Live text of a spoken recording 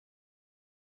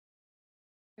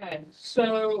Okay,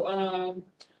 so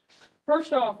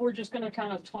first off, we're just going to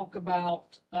kind of talk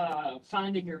about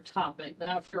finding your topic.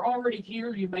 Now, if you're already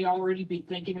here, you may already be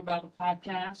thinking about a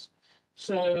podcast.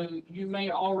 So you may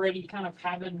already kind of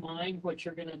have in mind what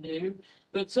you're going to do,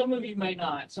 but some of you may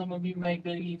not. Some of you may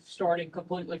be starting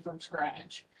completely from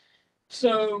scratch.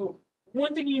 So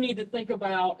one thing you need to think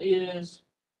about is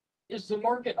the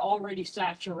market already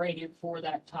saturated for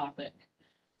that topic?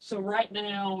 So right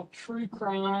now, true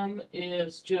crime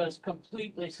is just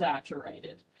completely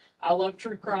saturated. I love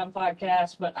true crime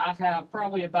podcasts, but I have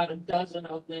probably about a dozen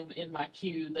of them in my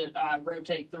queue that I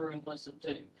rotate through and listen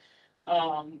to.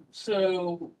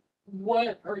 So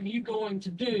what are you going to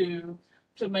do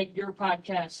to make your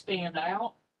podcast stand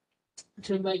out?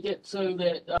 To make it so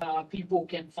that people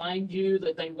can find you,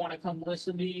 that they want to come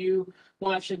listen to you?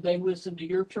 Why should they listen to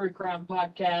your true crime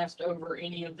podcast over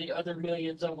any of the other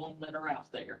millions of them that are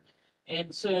out there?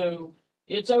 And so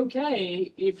it's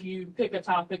okay if you pick a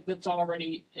topic that's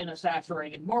already in a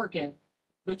saturated market,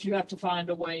 but you have to find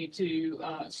a way to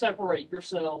separate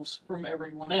yourselves from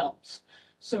everyone else.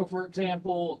 So, for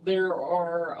example, there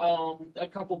are a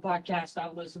couple podcasts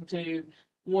I listen to.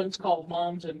 One's called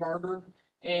Moms and Murder,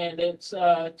 and it's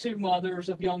two mothers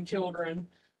of young children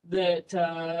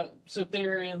that sit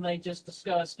there and they just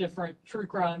discuss different true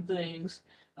crime things,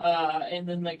 and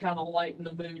then they kind of lighten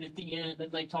the mood at the end,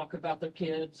 and they talk about their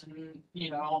kids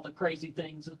and all the crazy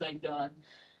things that they've done.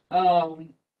 Um,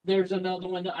 there's another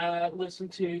one that I listen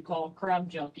to called Crime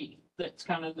Junkie that's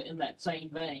kind of in that same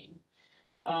vein.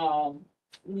 Um,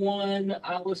 One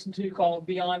I listen to called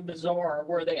Beyond Bizarre,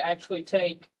 where they actually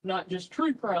take not just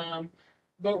true crime,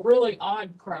 but really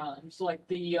odd crimes, like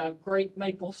the Great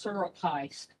Maple Syrup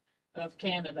Heist of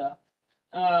Canada,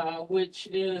 which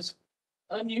is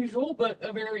unusual, but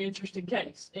a very interesting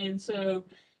case. And so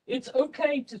it's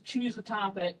okay to choose a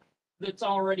topic that's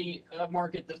already a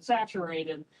market that's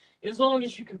saturated, as long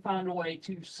as you can find a way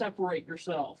to separate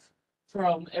yourself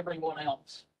from everyone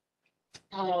else.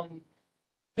 Um,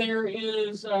 there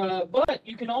is, but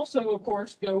you can also, of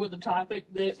course, go with a topic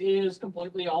that is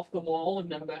completely off the wall and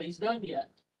nobody's done yet.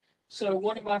 So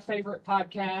one of my favorite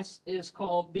podcasts is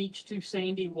called Beach Too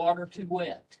Sandy, Water Too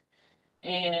Wet.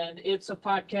 And it's a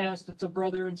podcast, it's a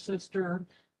brother and sister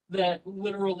that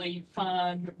literally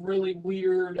find really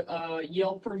weird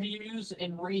Yelp reviews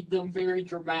and read them very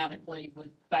dramatically with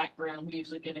background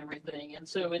music and everything. And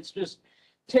so it's just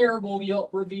terrible Yelp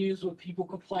reviews with people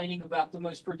complaining about the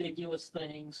most ridiculous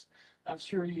things. I'm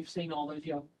sure you've seen all those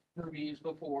Yelp reviews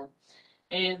before.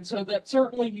 And so that's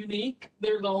certainly unique.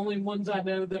 They're the only ones I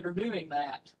know that are doing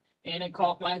that. And it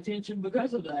caught my attention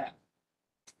because of that.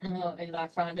 And I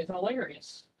find it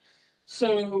hilarious.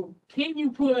 So, can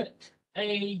you put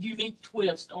a unique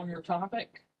twist on your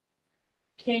topic?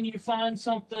 Can you find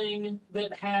something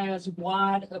that has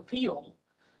wide appeal?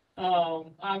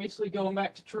 Obviously, going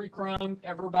back to true crime,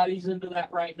 everybody's into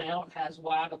that right now. It has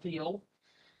wide appeal.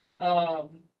 Um,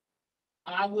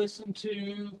 I listen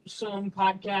to some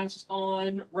podcasts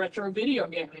on retro video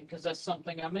gaming because that's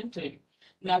something I'm into.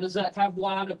 Now, does that have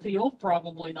wide appeal?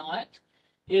 Probably not.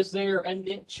 Is there a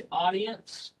niche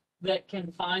audience that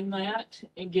can find that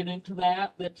and get into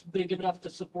that that's big enough to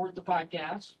support the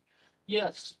podcast?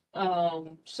 Yes.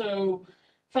 So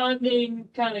finding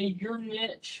kind of your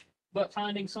niche, but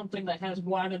finding something that has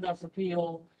wide enough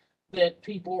appeal that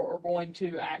people are going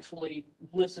to actually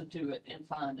listen to it and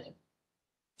find it.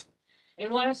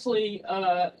 And lastly,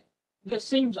 this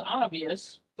seems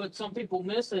obvious, but some people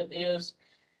miss it, is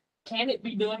can it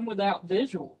be done without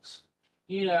visuals?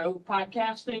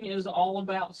 Podcasting is all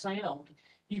about sound.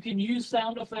 You can use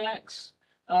sound effects,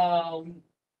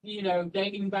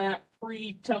 dating back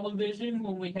pre-television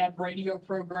when we had radio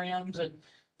programs and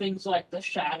things like The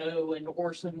Shadow and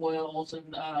Orson Welles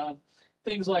and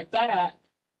things like that.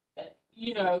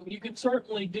 You can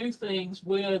certainly do things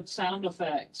with sound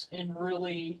effects and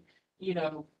really, you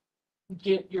know,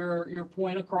 get your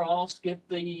point across, get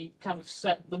the kind of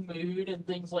set the mood and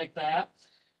things like that.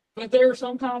 But there are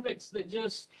some topics that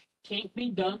just can't be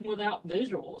done without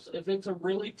visuals. If it's a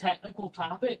really technical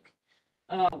topic,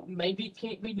 maybe it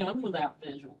can't be done without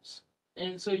visuals.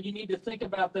 And so you need to think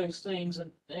about those things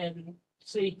and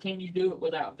see, can you do it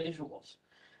without visuals?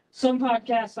 Some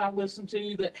podcasts I listen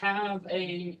to that have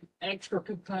a extra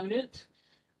component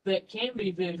that can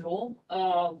be visual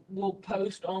will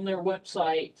post on their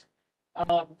website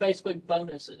basically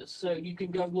bonuses. So you can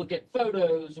go look at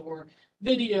photos or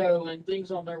video and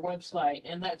things on their website,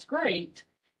 and that's great.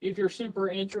 If you're super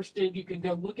interested, you can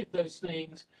go look at those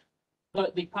things,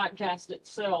 but the podcast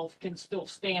itself can still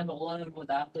stand alone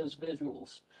without those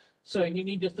visuals. So you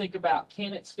need to think about,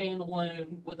 can it stand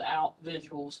alone without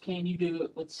visuals? Can you do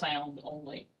it with sound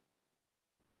only?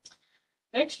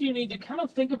 Next, you need to kind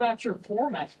of think about your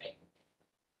formatting.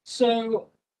 So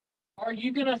are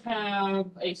you going to have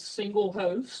a single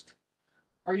host?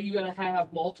 Are you going to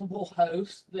have multiple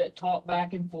hosts that talk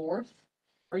back and forth?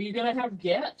 Are you going to have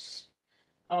guests?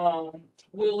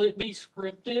 Will it be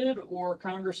scripted or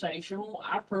conversational?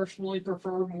 I personally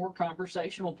prefer more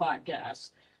conversational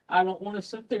podcasts. I don't want to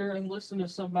sit there and listen to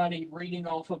somebody reading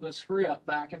off of a script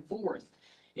back and forth.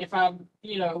 If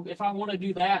if I want to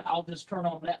do that, I'll just turn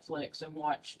on Netflix and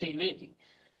watch TV.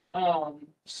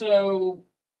 So,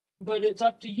 but it's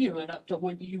up to you and up to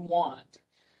what you want.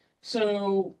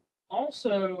 So,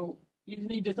 also, you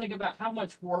need to think about how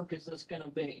much work is this going to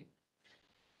be.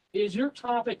 Is your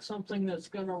topic something that's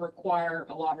going to require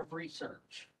a lot of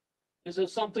research? Is it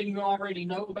something you already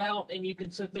know about and you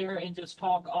can sit there and just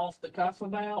talk off the cuff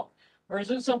about? Or is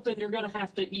it something you're going to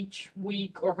have to each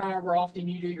week or however often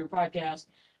you do your podcast,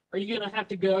 are you going to have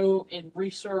to go and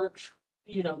research,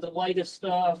 the latest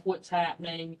stuff, what's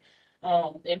happening,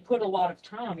 and put a lot of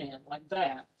time in like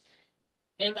that?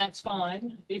 And that's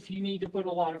fine if you need to put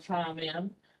a lot of time in,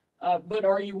 but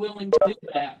are you willing to do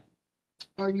that?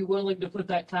 Are you willing to put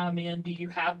that time in? Do you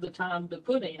have the time to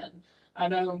put in? I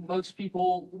know most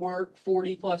people work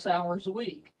 40 plus hours a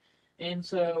week. And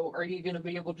so are you going to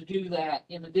be able to do that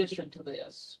in addition to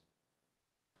this?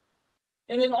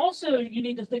 And then also you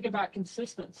need to think about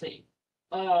consistency.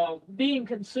 Being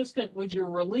consistent with your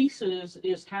releases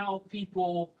is how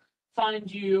people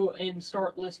find you and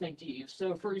start listening to you.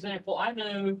 So for example, I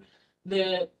know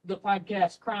that the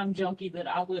podcast Crime Junkie that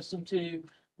I listen to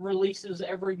releases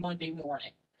every Monday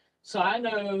morning. So I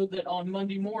know that on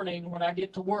Monday morning when I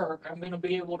get to work, I'm going to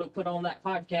be able to put on that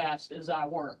podcast as I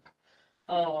work.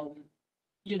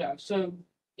 So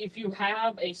if you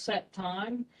have a set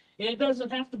time, it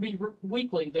doesn't have to be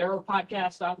weekly. There are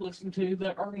podcasts I've listened to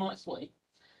that are monthly.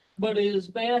 But it is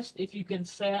best if you can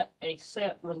set a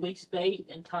set release date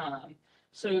and time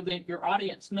so that your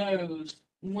audience knows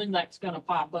when that's going to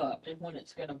pop up and when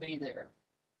it's going to be there.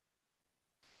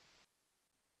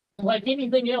 Like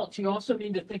anything else, you also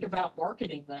need to think about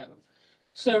marketing, though.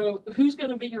 So who's going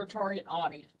to be your target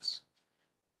audience?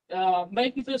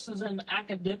 Maybe this is an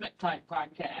academic type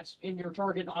podcast, and your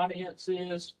target audience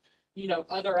is,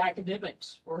 other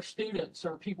academics or students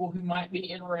or people who might be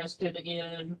interested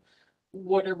in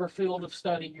whatever field of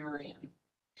study you're in.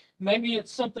 Maybe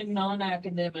it's something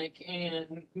non-academic,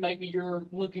 and maybe you're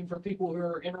looking for people who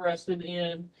are interested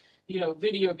in,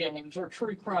 video games or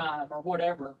true crime or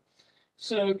whatever.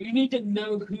 So you need to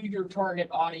know who your target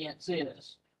audience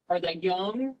is. Are they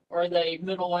young? Are they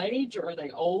middle age? Are they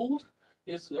old?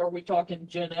 Are we talking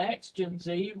Gen X, Gen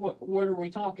Z? What are we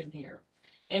talking here?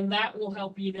 And that will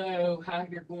help you know how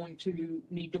you're going to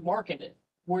need to market it,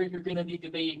 where you're going to need to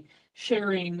be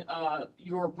sharing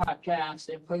your podcast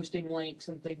and posting links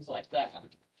and things like that.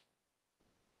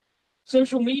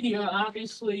 Social media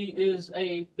obviously is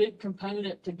a big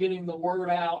component to getting the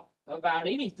word out about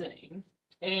anything.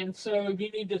 And so you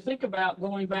need to think about,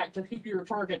 going back to who your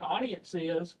target audience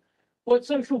is, what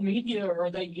social media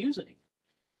are they using?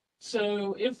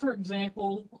 So if, for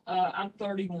example, I'm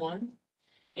 31,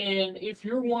 and if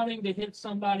you're wanting to hit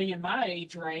somebody in my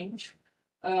age range,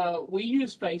 we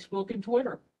use Facebook and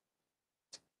Twitter.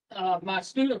 My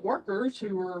student workers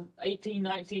who are 18,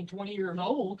 19, 20 years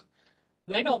old,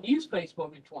 they don't use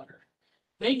Facebook and Twitter.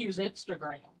 They use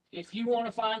Instagram. If you want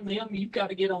to find them, you've got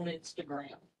to get on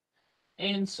Instagram.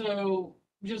 And so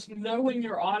just knowing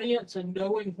your audience and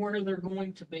knowing where they're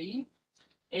going to be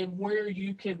and where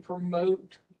you can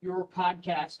promote your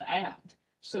podcast at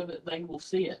so that they will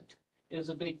see it is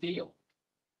a big deal.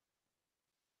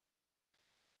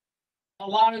 A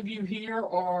lot of you here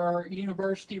are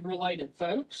university-related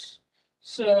folks.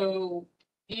 So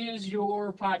is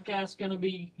your podcast going to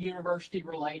be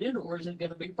university-related, or is it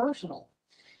going to be personal?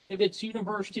 If it's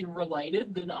university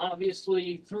related, then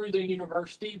obviously through the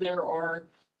university, there are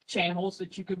channels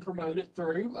that you can promote it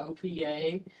through,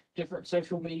 OPA, different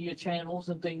social media channels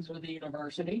and things with the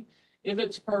university. If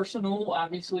it's personal,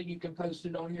 obviously you can post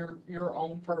it on your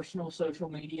own personal social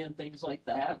media and things like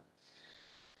that.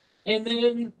 And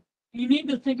then you need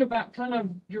to think about kind of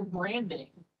your branding.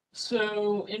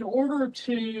 So in order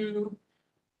to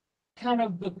kind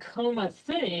of become a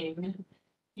thing,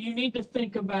 you need to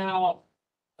think about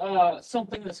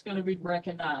something that's going to be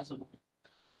recognizable.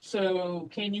 So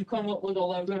can you come up with a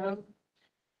logo?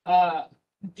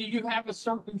 Do you have a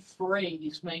certain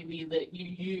phrase maybe that you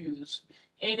use?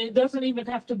 And it doesn't even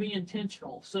have to be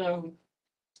intentional. So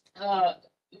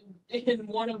in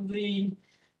one of the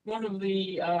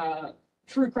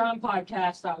true crime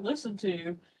podcasts I listen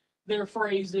to, their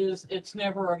phrase is, it's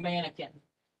never a mannequin.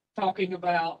 Talking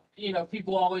about,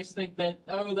 people always think that,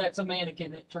 oh, that's a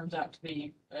mannequin. It turns out to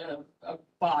be a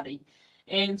body.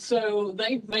 And so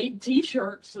they've made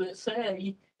t-shirts that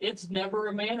say, it's never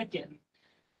a mannequin.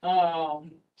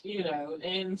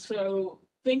 And so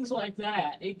things like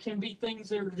that. It can be things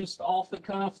that are just off the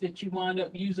cuff that you wind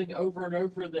up using over and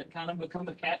over that kind of become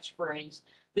a catchphrase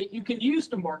that you can use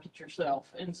to market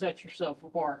yourself and set yourself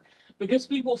apart. Because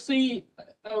people see,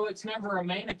 oh, it's never a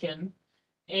mannequin,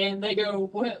 and they go,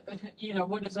 what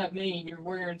does that mean? You're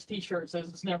wearing a t-shirt that says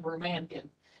it's never a mannequin.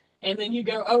 And then you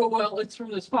go, oh, well, it's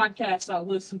from this podcast I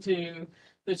listen to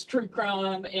that's true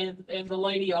crime, and the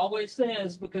lady always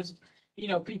says, because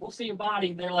people see a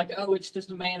body, they're like, oh, it's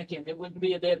just a mannequin. It wouldn't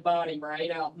be a dead body, right,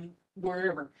 out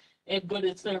wherever. But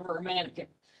it's never a mannequin.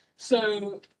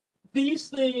 So these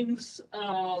things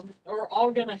are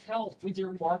all going to help with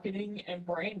your marketing and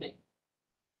branding.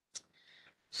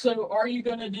 So are you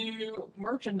going to do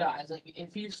merchandising?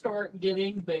 If you start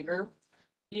getting bigger,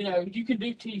 you can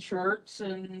do t-shirts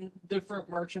and different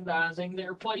merchandising.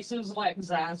 There are places like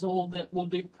Zazzle that will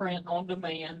do print on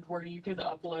demand where you can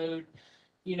upload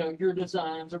your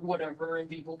designs or whatever, and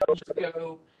people can just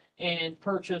go and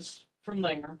purchase from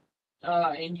there,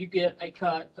 and you get a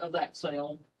cut of that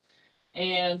sale.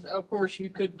 And of course, you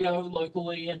could go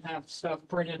locally and have stuff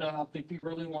printed up if you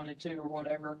really wanted to or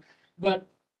whatever. But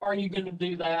are you going to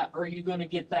do that? Or are you going to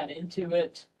get that into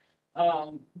it?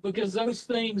 Because those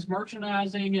things,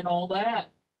 merchandising and all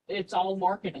that, it's all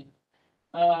marketing.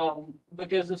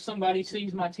 Because if somebody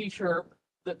sees my t-shirt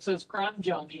that says Crime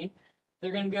Junkie,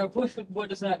 they're going to go, what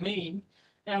does that mean?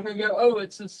 And I'm going to go, oh,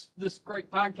 it's this great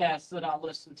podcast that I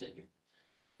listen to.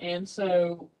 And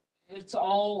so it's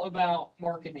all about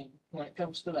marketing when it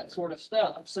comes to that sort of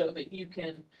stuff, so that you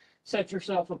can set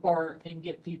yourself apart and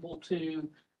get people to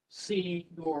see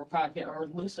your podcast or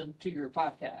listen to your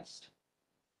podcast.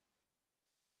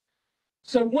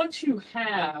 So once you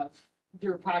have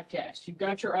your podcast, you've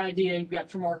got your idea, you've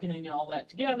got your marketing and all that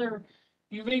together,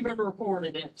 you've even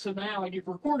recorded it. So now you've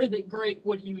recorded it, great,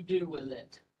 what do you do with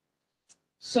it?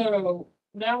 So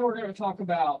now we're going to talk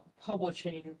about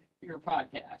publishing your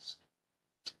podcast.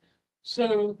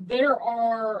 So there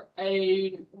are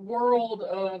a world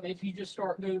of, if you just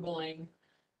start Googling,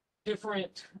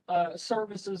 different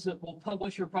services that will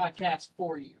publish your podcast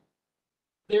for you.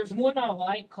 There's one I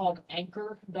like called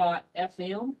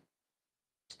Anchor.fm,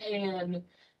 and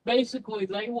basically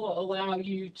they will allow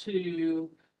you to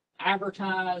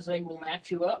advertise. They will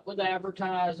match you up with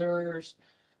advertisers.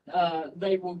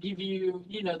 They will give you,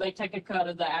 they take a cut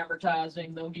of the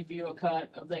advertising. They'll give you a cut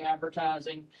of the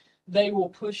advertising. They will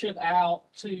push it out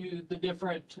to the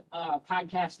different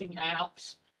podcasting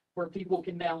apps where people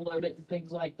can download it and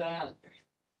things like that.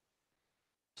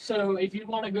 So if you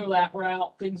want to go that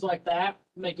route, things like that,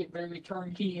 make it very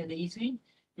turnkey and easy.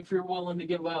 If you're willing to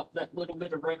give up that little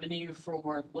bit of revenue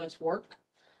for less work.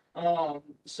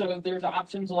 So there's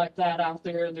options like that out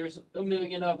there. There's a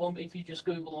million of them if you just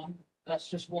Google them. That's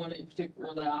just one in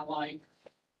particular that I like.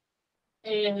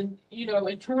 And,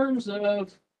 in terms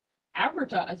of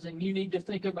advertising, you need to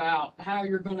think about how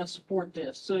you're going to support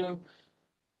this. So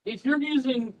if you're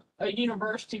using a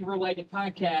university-related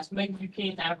podcast, maybe you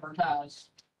can't advertise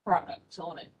products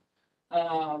on it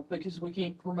because we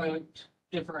can't promote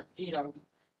different,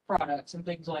 products and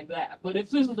things like that. But if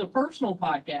this is a personal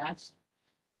podcast,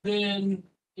 then,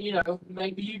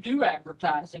 maybe you do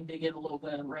advertising to get a little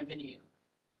bit of revenue.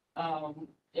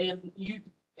 And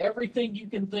everything you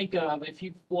can think of, if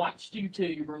you've watched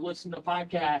YouTube or listened to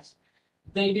podcasts,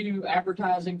 they do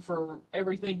advertising for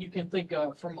everything you can think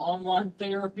of, from online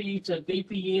therapy to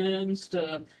VPNs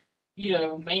to,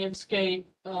 Manscaped,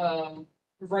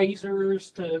 razors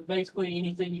to basically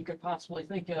anything you could possibly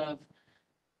think of,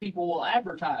 people will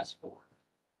advertise for.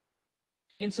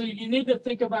 And so you need to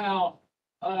think about,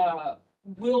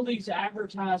 will these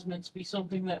advertisements be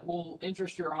something that will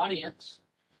interest your audience?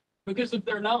 Because if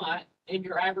they're not, and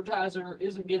your advertiser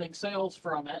isn't getting sales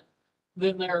from it,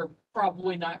 then they're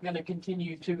probably not going to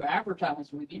continue to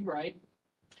advertise with you, right?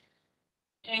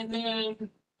 And then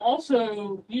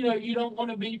also, you don't want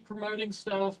to be promoting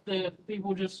stuff that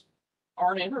people just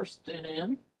aren't interested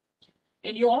in.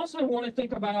 And you also want to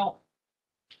think about,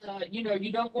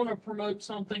 you don't want to promote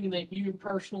something that you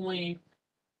personally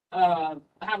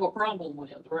have a problem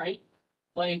with, right?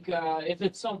 Like if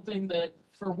it's something that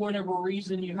for whatever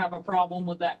reason you have a problem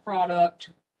with that product,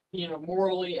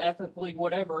 morally, ethically,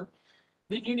 whatever,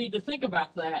 then you need to think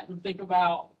about that and think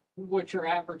about what you're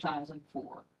advertising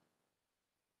for.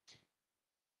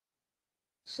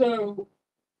 So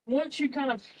once you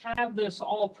kind of have this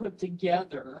all put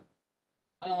together,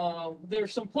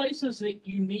 there's some places that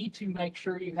you need to make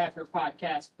sure you have your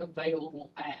podcast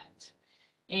available at.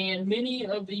 And many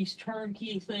of these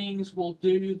turnkey things will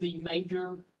do the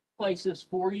major places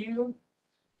for you.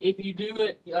 If you do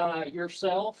it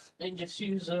yourself and just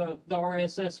use the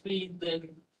RSS feed, then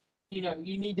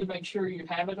you need to make sure you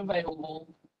have it available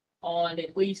on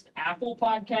at least Apple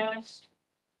Podcast,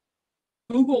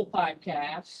 Google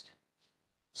Podcast,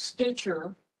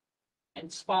 Stitcher, and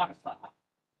Spotify.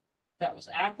 That was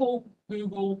Apple,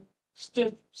 Google,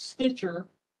 Stitcher,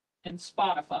 and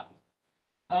Spotify.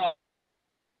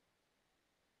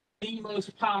 The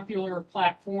most popular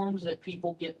platforms that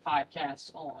people get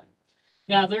podcasts on.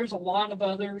 Now, there's a lot of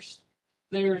others.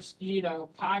 There's,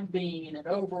 Podbean and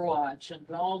Overwatch and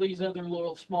all these other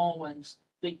little small ones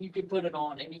that you can put it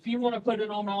on. And if you want to put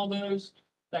it on all those,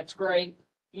 that's great.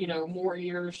 More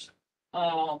ears.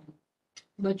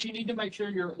 But you need to make sure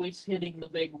you're at least hitting the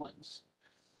big ones.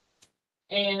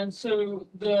 And so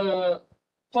the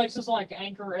places like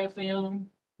Anchor FM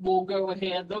will go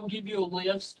ahead. They'll give you a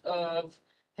list of,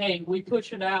 hey, we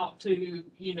push it out to,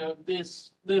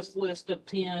 this list of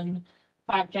 10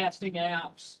 podcasting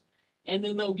apps. And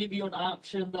then they'll give you an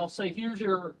option. They'll say, here's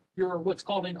your what's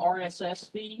called an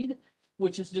RSS feed,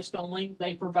 which is just a link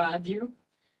they provide you.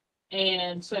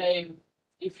 And say,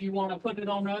 if you want to put it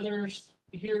on others,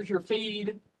 here's your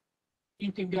feed.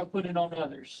 You can go put it on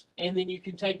others. And then you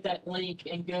can take that link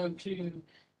and go to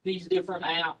these different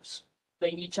apps. They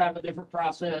each have a different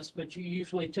process, but you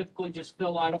typically just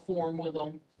fill out a form with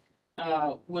them,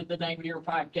 with the name of your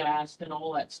podcast and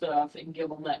all that stuff, and give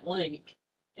them that link,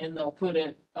 and they'll put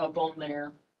it up on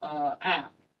their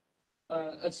app,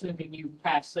 assuming you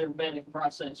pass their vetting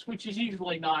process, which is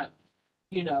usually not,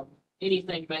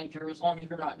 anything major, as long as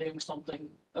you're not doing something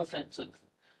offensive.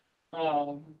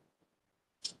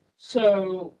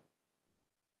 So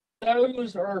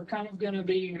those are kind of going to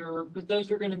be your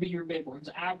big ones: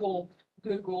 Apple,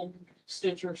 Google,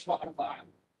 Stitcher, Spotify.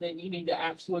 That you need to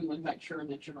absolutely make sure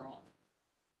that you're on.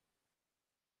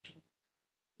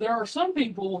 There are some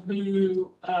people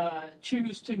who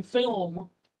choose to film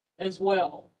as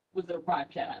well with their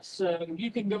podcasts. So you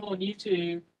can go on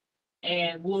YouTube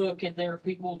and look, and there are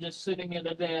people just sitting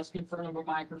at a desk in front of a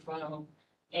microphone.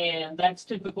 And that's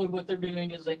typically what they're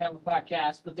doing, is they have a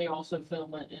podcast, but they also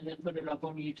film it and then put it up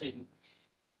on YouTube.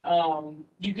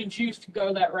 You can choose to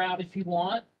go that route if you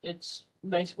want. It's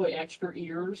basically extra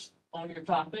ears on your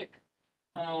topic.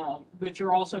 But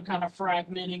you're also kind of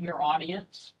fragmenting your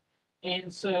audience.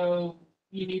 And so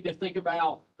you need to think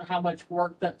about how much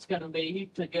work that's going to be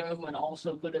to go and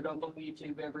also put it up on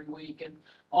YouTube every week, and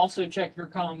also check your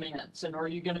comments. And are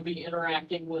you going to be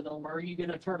interacting with them? Or are you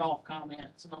going to turn off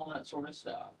comments and all that sort of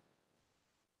stuff?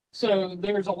 So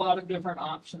there's a lot of different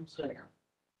options there.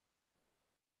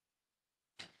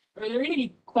 Are there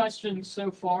any questions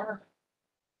so far?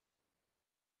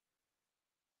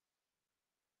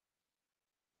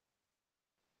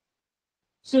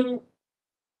 So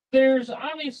there's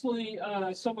obviously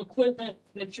some equipment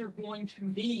that you're going to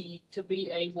need to be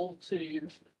able to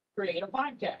create a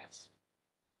podcast.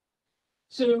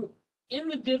 So in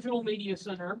the Digital Media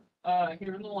Center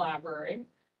here in the library,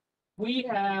 we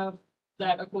have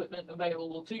that equipment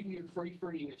available to you free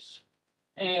for use.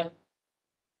 And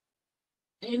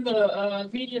in the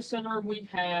Media Center we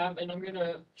have, and I'm going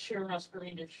to share my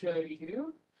screen to show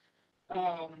you,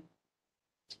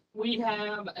 we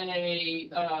have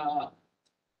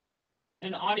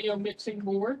an audio mixing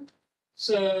board.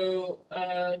 So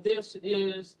this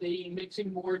is the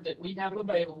mixing board that we have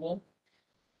available.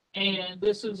 And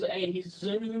this is a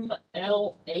Zoom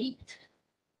L8,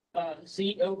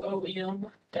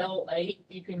 ZOOM L8.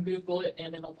 You can Google it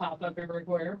and it'll pop up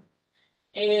everywhere.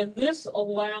 And this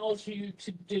allows you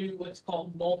to do what's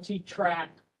called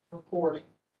multi-track recording.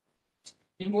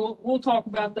 And we'll talk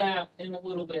about that in a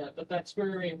little bit, but that's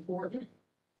very important.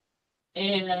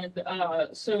 And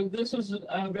so this is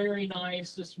very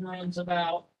nice. This runs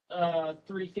about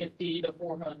 $350 to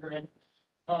 $400.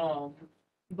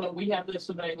 But we have this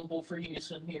available for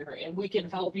use in here, and we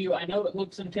can help you. I know it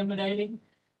looks intimidating,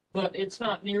 but it's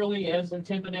not nearly as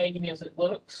intimidating as it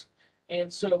looks.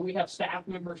 And so we have staff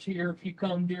members here. If you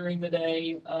come during the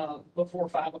day before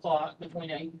 5 o'clock, between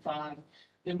 8 and 5,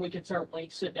 then we can certainly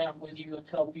sit down with you and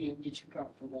help you and get you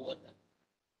comfortable with it.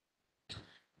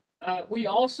 We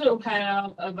also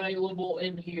have available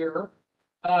in here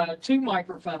 2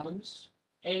 microphones.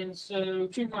 And so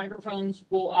 2 microphones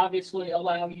will obviously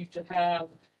allow you to have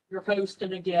your host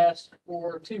and a guest,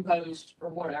 or 2 hosts, or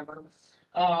whatever.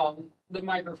 The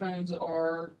microphones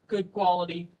are good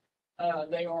quality.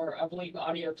 They are, I believe,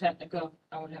 Audio Technica.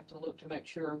 I would have to look to make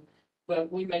sure,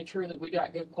 but we made sure that we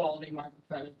got good quality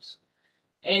microphones.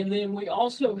 And then we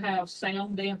also have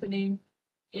sound dampening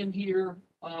in here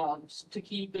to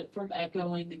keep it from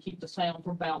echoing, to keep the sound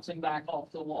from bouncing back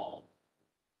off the wall.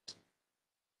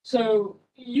 So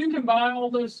you can buy all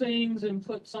those things and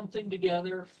put something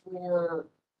together for,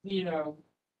 you know,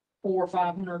 $400 or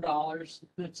 $500.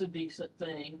 That's a decent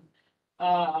thing.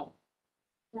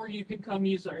 Or you can come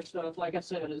use our stuff. Like I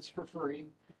said, it's for free.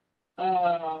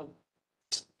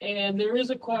 And there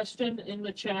is a question in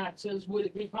the chat, says, would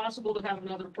it be possible to have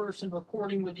another person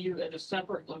recording with you at a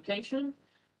separate location?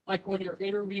 Like when you're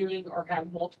interviewing, or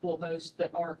have multiple hosts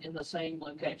that aren't in the same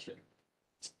location?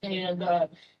 And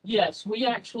yes, we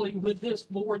actually, with this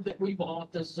board that we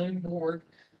bought, the Zoom board,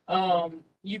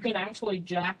 you can actually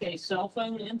jack a cell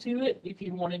phone into it if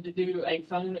you wanted to do a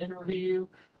phone interview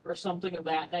or something of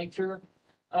that nature.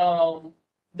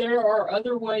 There are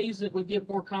other ways that would get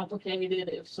more complicated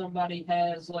if somebody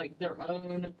has like their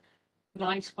own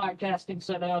nice podcasting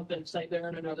setup and say they're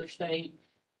in another state.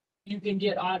 You can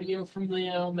get audio from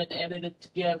them and edit it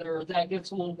together. That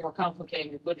gets a little more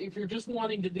complicated. But if you're just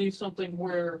wanting to do something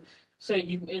where, say,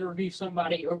 you interview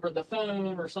somebody over the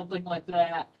phone or something like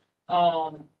that,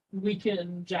 we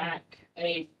can jack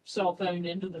a cell phone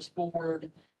into this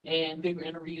board and do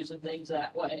interviews and things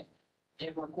that way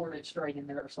and record it straight in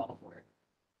their software.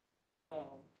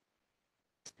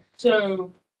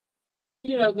 So,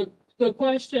 you know, the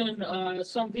question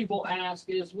some people ask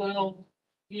is, well,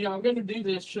 you know, I'm going to do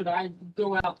this. Should I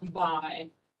go out and buy,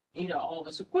 you know, all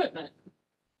this equipment?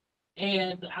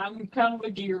 And I'm kind of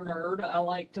a gear nerd. I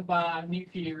like to buy new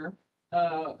gear.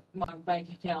 My bank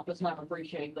account does not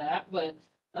appreciate that, but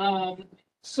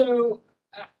so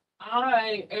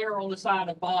I err on the side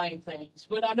of buying things,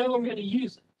 but I know I'm going to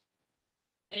use it.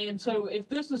 And so if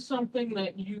this is something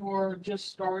that you are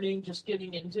just starting, just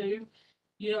getting into,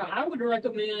 you know, I would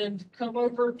recommend come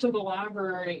over to the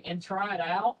library and try it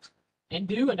out and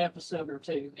do an episode or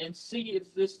two and see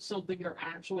if this is something you're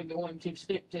actually going to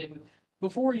stick to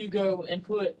before you go and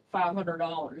put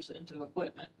 $500 into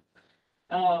equipment.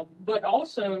 But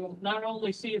also, not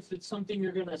only see if it's something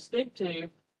you're going to stick to,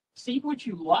 see what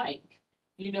you like.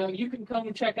 You know, you can come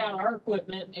and check out our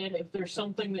equipment, and if there's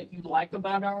something that you like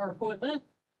about our equipment,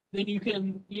 then you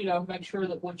can, you know, make sure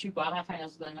that what you buy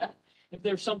has that. If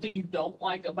there's something you don't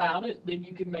like about it, then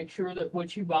you can make sure that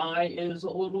what you buy is a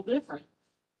little different.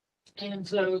 And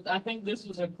so I think this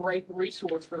is a great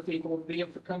resource for people to be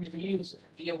able to come and use and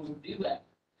be able to do that.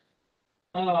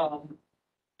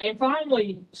 And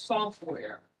finally,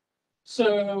 software.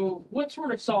 So what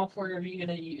sort of software are you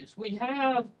going to use? We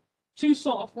have two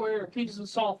pieces of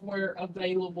software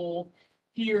available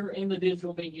here in the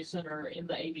Digital Media Center in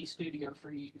the AV Studio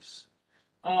for use.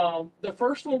 The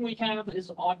first one we have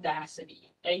is Audacity,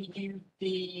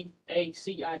 Audacity.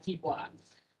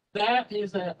 That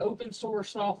is an open source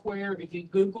software. If you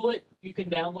Google it, you can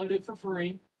download it for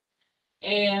free.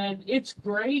 And it's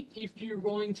great if you're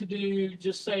going to do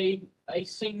just say a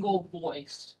single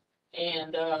voice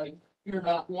and you're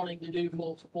not wanting to do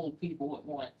multiple people at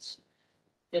once.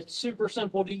 It's super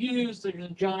simple to use. There's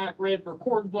a giant red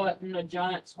record button, a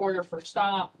giant square for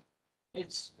stop.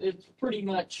 It's pretty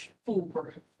much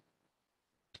foolproof.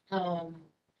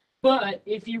 But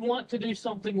if you want to do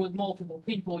something with multiple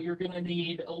people, you're going to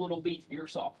need a little beefier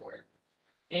software.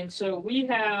 And so we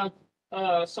have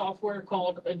software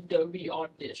called Adobe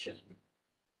Audition.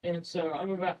 And so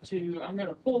I'm going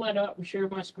to pull that up and share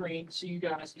my screen so you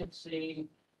guys can see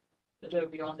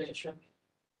Adobe Audition.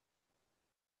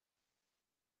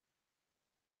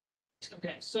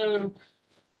 Okay, so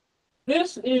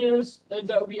this is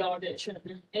Adobe Audition,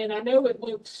 and I know it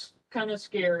looks kind of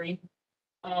scary,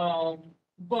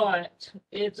 but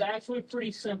it's actually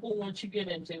pretty simple once you get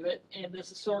into it, and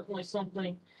this is certainly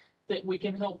something that we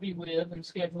can help you with and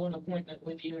schedule an appointment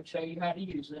with you and show you how to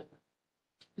use it.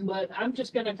 But I'm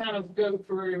just going to kind of go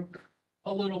through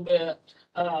a little bit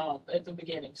at the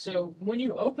beginning. So when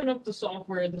you open up the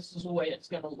software, this is the way it's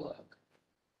going to look.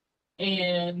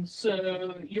 And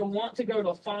so you'll want to go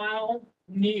to File,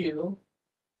 New,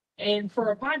 and for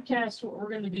a podcast, what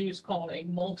we're going to do is called a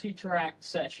multi-track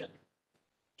session.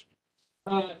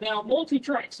 Now,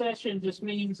 multi-track session just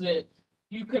means that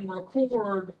you can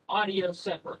record audio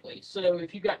separately. So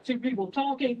if you've got two people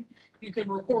talking, you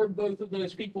can record both of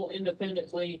those people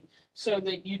independently so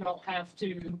that you don't have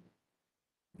to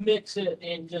mix it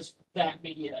and just that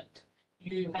be it.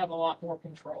 You have a lot more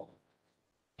control.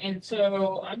 And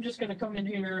so I'm just going to come in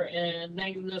here and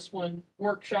name this one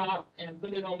Workshop and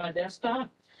put it on my desktop.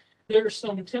 There's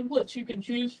some templates you can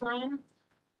choose from.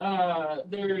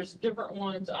 There's different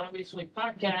ones. Obviously,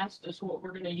 podcast is what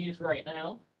we're going to use right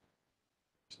now.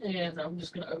 And I'm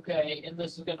just going to, okay, and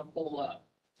this is going to pull up.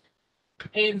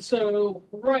 And so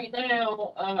right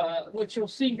now, what you'll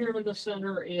see here in the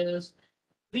center is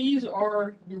these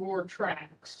are your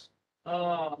tracks.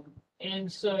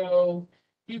 And so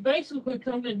you basically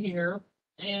come in here,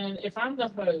 and if I'm the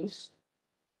host,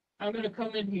 I'm going to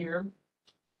come in here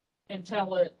and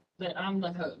tell it that I'm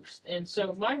the host. And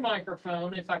so my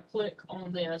microphone, if I click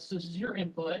on this is your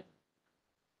input.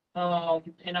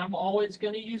 And I'm always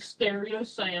going to use stereo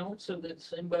sound, so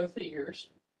that's in both ears.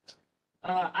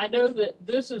 I know that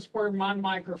this is where my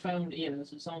microphone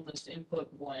is. It's on this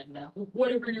input blend. Now,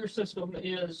 whatever your system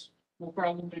is will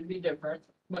probably be different,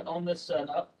 but on this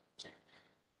setup.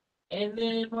 And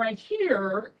then right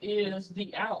here is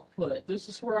the output. This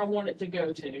is where I want it to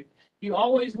go to. You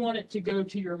always want it to go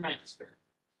to your master.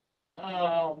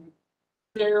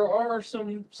 There are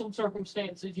some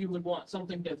circumstances you would want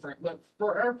something different, but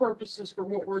for our purposes, for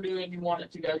what we're doing, you want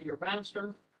it to go to your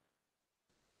master.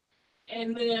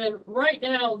 And then right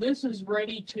now, this is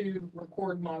ready to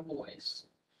record my voice.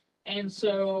 And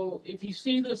so if you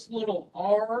see this little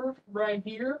R right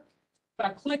here, if I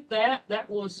click that, that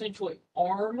will essentially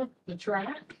arm the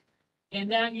track. And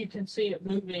now you can see it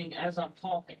moving as I'm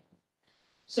talking.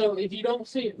 So if you don't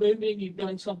see it moving, you've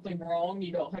done something wrong.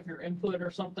 You don't have your input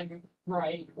or something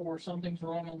right, or something's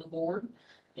wrong on the board.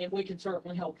 And we can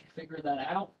certainly help you figure that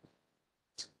out.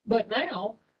 But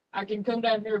now I can come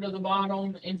down here to the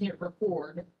bottom and hit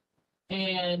record.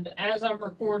 And as I'm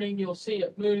recording, you'll see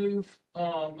it move.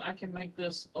 I can make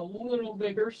this a little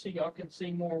bigger so y'all can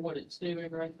see more what it's doing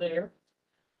right there.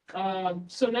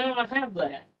 So now I have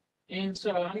that. And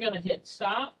so I'm going to hit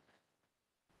stop.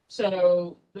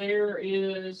 So there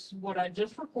is what I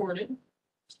just recorded.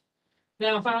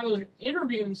 Now, if I was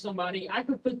interviewing somebody, I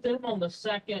could put them on the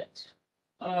second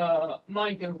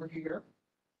mic over here.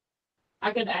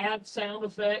 I could add sound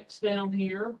effects down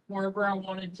here wherever I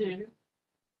wanted to.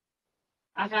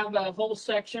 I have a whole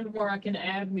section where I can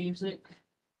add music.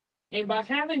 And by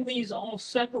having these all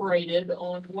separated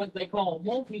on what they call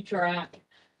multi-track,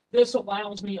 this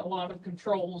allows me a lot of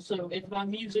control. So if my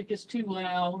music is too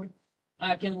loud,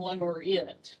 I can lower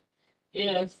it.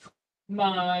 If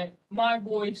my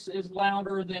voice is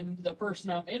louder than the person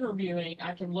I'm interviewing,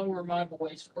 I can lower my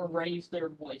voice or raise their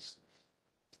voice.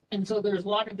 And so there's a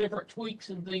lot of different tweaks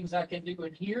and things I can do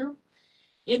in here.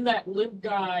 In that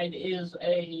LibGuide is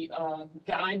a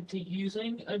guide to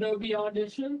using Adobe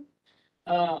Audition.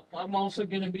 I'm also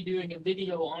going to be doing a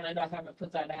video on it. I haven't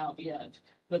put that out yet,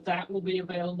 but that will be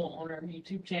available on our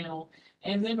YouTube channel.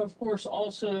 And then, of course,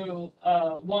 also,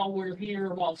 while we're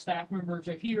here, while staff members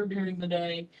are here during the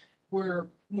day, we're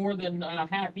more than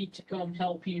happy to come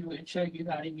help you and show you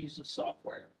how to use the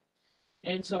software.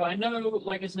 And so I know,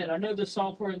 like I said, I know the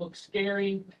software looks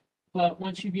scary, but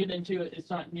once you get into it,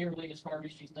 it's not nearly as hard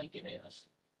as you think it is.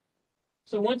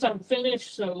 So once I'm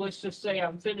finished, so let's just say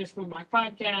I'm finished with my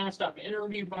podcast, I've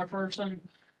interviewed my person,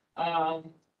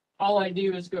 all I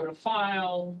do is go to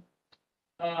File,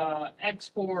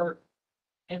 Export,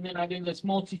 and then I do this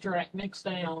multi-track mix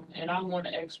down, and I want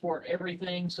to export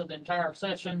everything, so the entire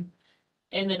session,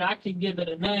 and then I can give it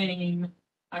a name.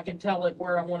 I can tell it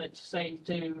where I want it to save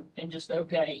to, and just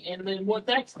okay. And then what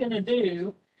that's going to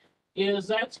do is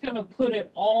that's going to put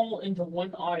it all into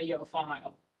one audio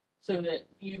file so that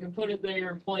you can put it there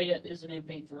and play it as an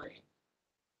MP3.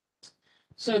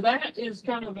 So that is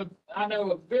kind of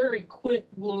a very quick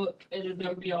look at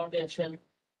Adobe Audition.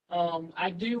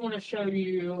 I do want to show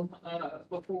you,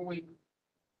 before we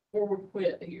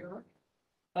quit here,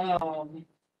 I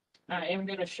am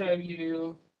going to show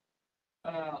you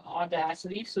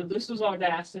Audacity. So this is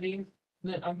Audacity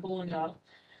that I'm pulling up.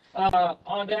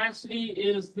 Audacity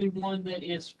is the one that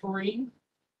is free.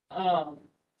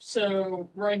 So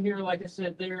right here, like I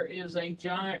said, there is a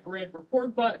giant red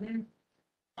record button.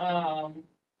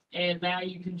 And now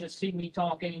you can just see me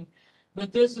talking,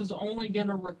 but this is only going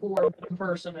to record one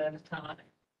person at a time.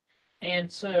 And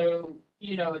so,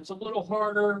 you know, it's a little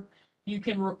harder. You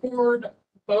can record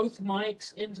both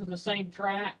mics into the same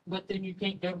track, but then you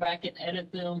can't go back and edit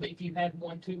them if you had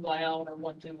one too loud or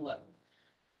one too low.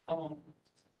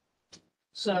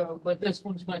 But this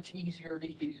one's much easier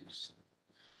to use.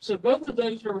 So both of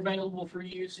those are available for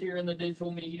use here in the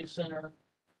Digital Media Center.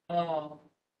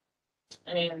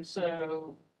 And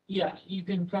so, yeah, you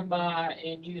can come by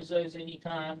and use those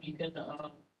anytime. You can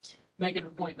make an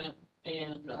appointment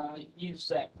and use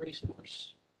that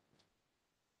resource.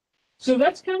 So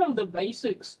that's kind of the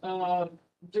basics of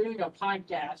doing a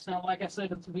podcast. Now, like I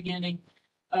said at the beginning,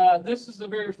 this is the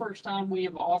very first time we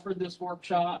have offered this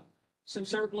workshop. So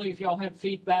certainly if y'all have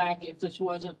feedback, if this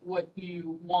wasn't what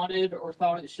you wanted or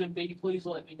thought it should be, please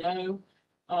let me know.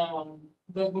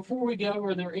 But before we go,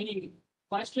 are there any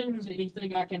questions,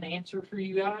 anything I can answer for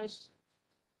you guys?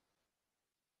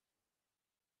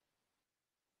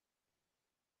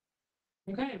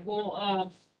 Okay,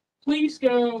 well, please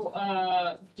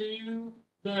go do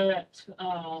that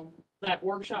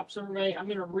workshop survey. I'm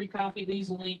going to recopy these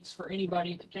links for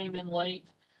anybody that came in late,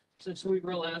 since we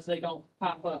realize they don't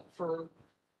pop up for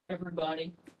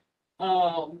everybody.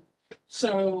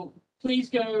 So please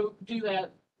go do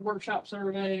that workshop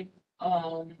survey.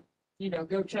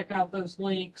 Go check out those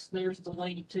links. There's the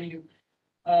link to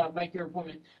make your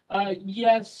appointment.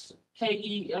 Yes,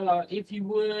 Katie, if you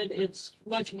would, it's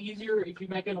much easier if you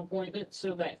make an appointment.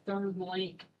 So that third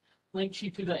link links you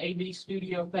to the AV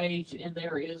Studio page, and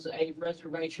there is a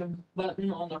reservation button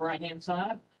on the right-hand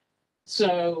side.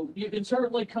 So you can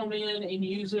certainly come in and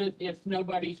use it if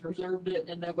nobody's reserved it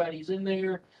and nobody's in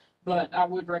there. But I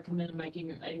would recommend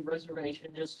making a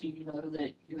reservation just so you know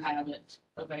that you have it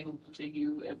available to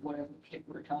you at whatever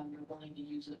particular time you're wanting to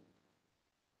use it.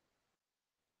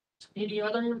 Any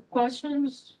other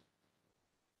questions?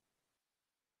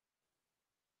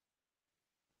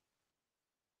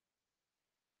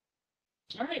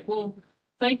 All right, well,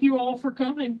 thank you all for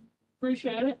coming.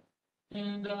 Appreciate it.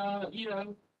 And,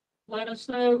 let us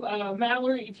know.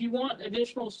 Mallory, if you want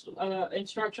additional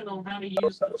instruction on how to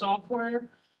use the software,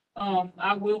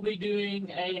 I will be doing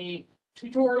a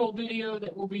tutorial video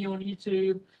that will be on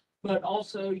YouTube, but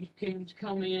also you can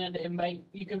come in and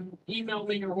you can email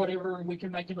me or whatever, and we can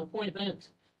make an appointment,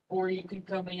 or you can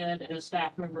come in and a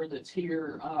staff member that's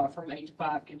here from 8 to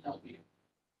 5 can help you.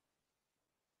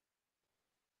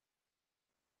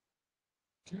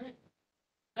 All right.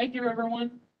 Thank you,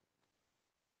 everyone.